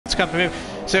come from him.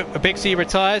 So Big C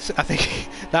retires. I think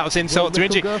that was insult to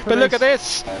injury. But look at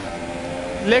this.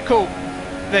 Lickle,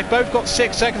 they've both got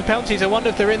 6 second penalties. I wonder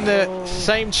if they're in the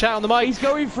same chat on the mic. He's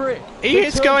going for it. He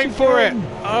is going for it.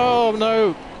 Oh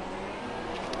no.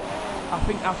 I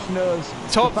think Ash knows.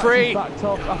 Top 3. Backed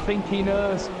off. I think he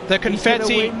knows. The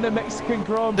confetti. He's win the Mexican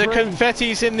Grand Prix. The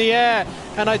confetti's in the air,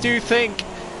 and I do think,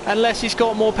 unless he's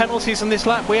got more penalties on this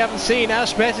lap, we haven't seen,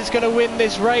 Ash Bett is going to win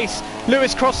this race.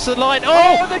 Lewis crosses the line.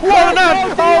 Oh, what on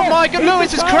earth! Oh my God,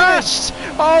 Lewis has crashed!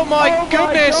 Oh my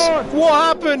goodness! What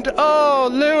happened? Oh,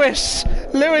 Lewis,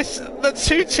 the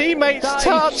 2 teammates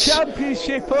touch.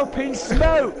 Championship up in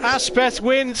smoke. Ash Bett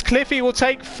wins. Cliffy will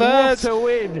take 3rd. What a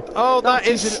win! Oh, that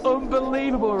is an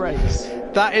unbelievable race.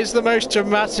 That is the most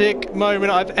dramatic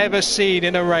moment I've ever seen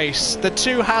in a race. The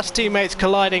 2 Haas teammates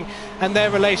colliding, and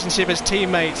their relationship as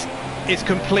teammates is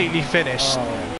completely finished.